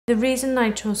The reason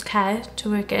I chose care to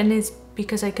work in is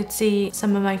because I could see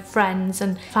some of my friends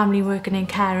and family working in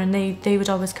care, and they would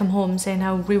always come home saying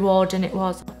how rewarding it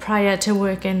was. Prior to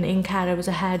working in care, I was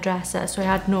a hairdresser, so I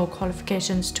had no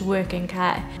qualifications to work in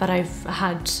care, but I've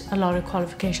had a lot of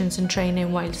qualifications and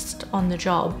training whilst on the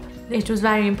job. It was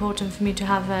very important for me to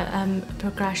have a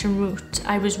progression route.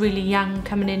 I was really young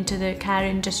coming into the care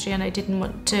industry, and I didn't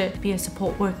want to be a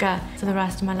support worker for the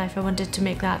rest of my life. I wanted to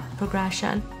make that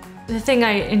progression. The thing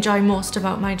I enjoy most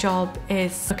about my job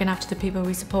is looking after the people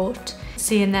we support,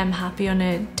 seeing them happy on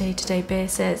a day-to-day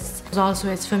basis. Also,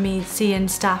 it's for me seeing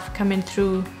staff coming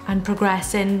through and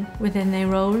progressing within their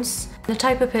roles. The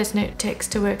type of person it takes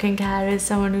to work in care is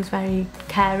someone who's very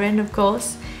caring, of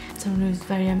course, someone who's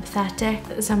very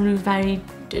empathetic, someone who's very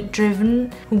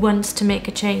driven, who wants to make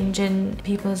a change in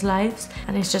people's lives,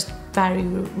 and it's just very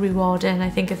rewarding.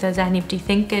 I think if there's anybody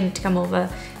thinking to come over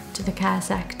to the care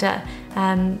sector,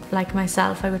 like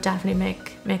myself, I would definitely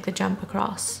make the jump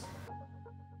across.